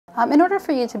In order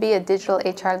for you to be a digital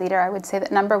HR leader, I would say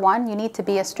that number one, you need to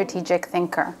be a strategic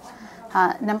thinker.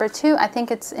 Number two, I think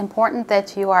it's important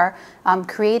that you are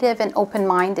creative and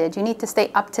open-minded. You need to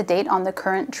stay up to date on the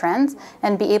current trends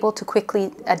and be able to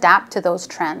quickly adapt to those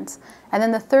trends. And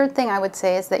then the third thing I would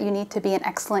say is that you need to be an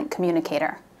excellent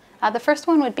communicator. The first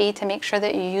one would be to make sure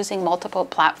that you're using multiple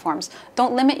platforms.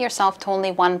 Don't limit yourself to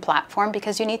only one platform,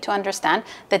 because you need to understand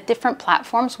that different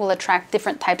platforms will attract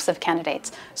different types of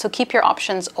candidates. So keep your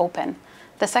options open.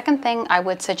 The second thing I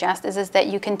would suggest is that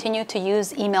you continue to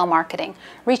use email marketing.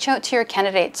 Reach out to your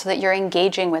candidates so that you're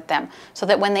engaging with them, so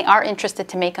that when they are interested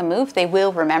to make a move, they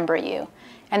will remember you.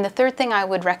 And the third thing I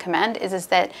would recommend is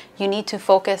that you need to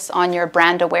focus on your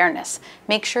brand awareness.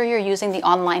 Make sure you're using the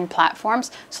online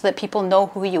platforms so that people know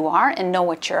who you are and know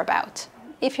what you're about.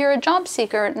 If you're a job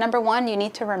seeker, number one, you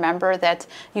need to remember that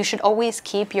you should always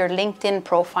keep your LinkedIn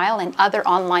profile and other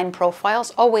online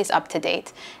profiles always up to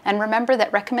date. And remember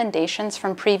that recommendations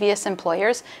from previous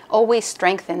employers always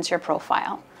strengthens your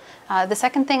profile. The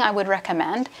second thing I would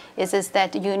recommend is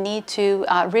that you need to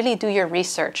really do your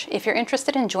research. If you're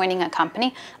interested in joining a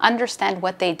company, understand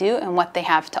what they do and what they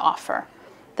have to offer.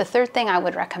 The third thing I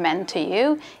would recommend to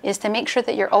you is to make sure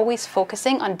that you're always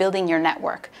focusing on building your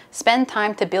network. Spend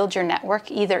time to build your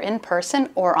network either in person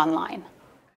or online.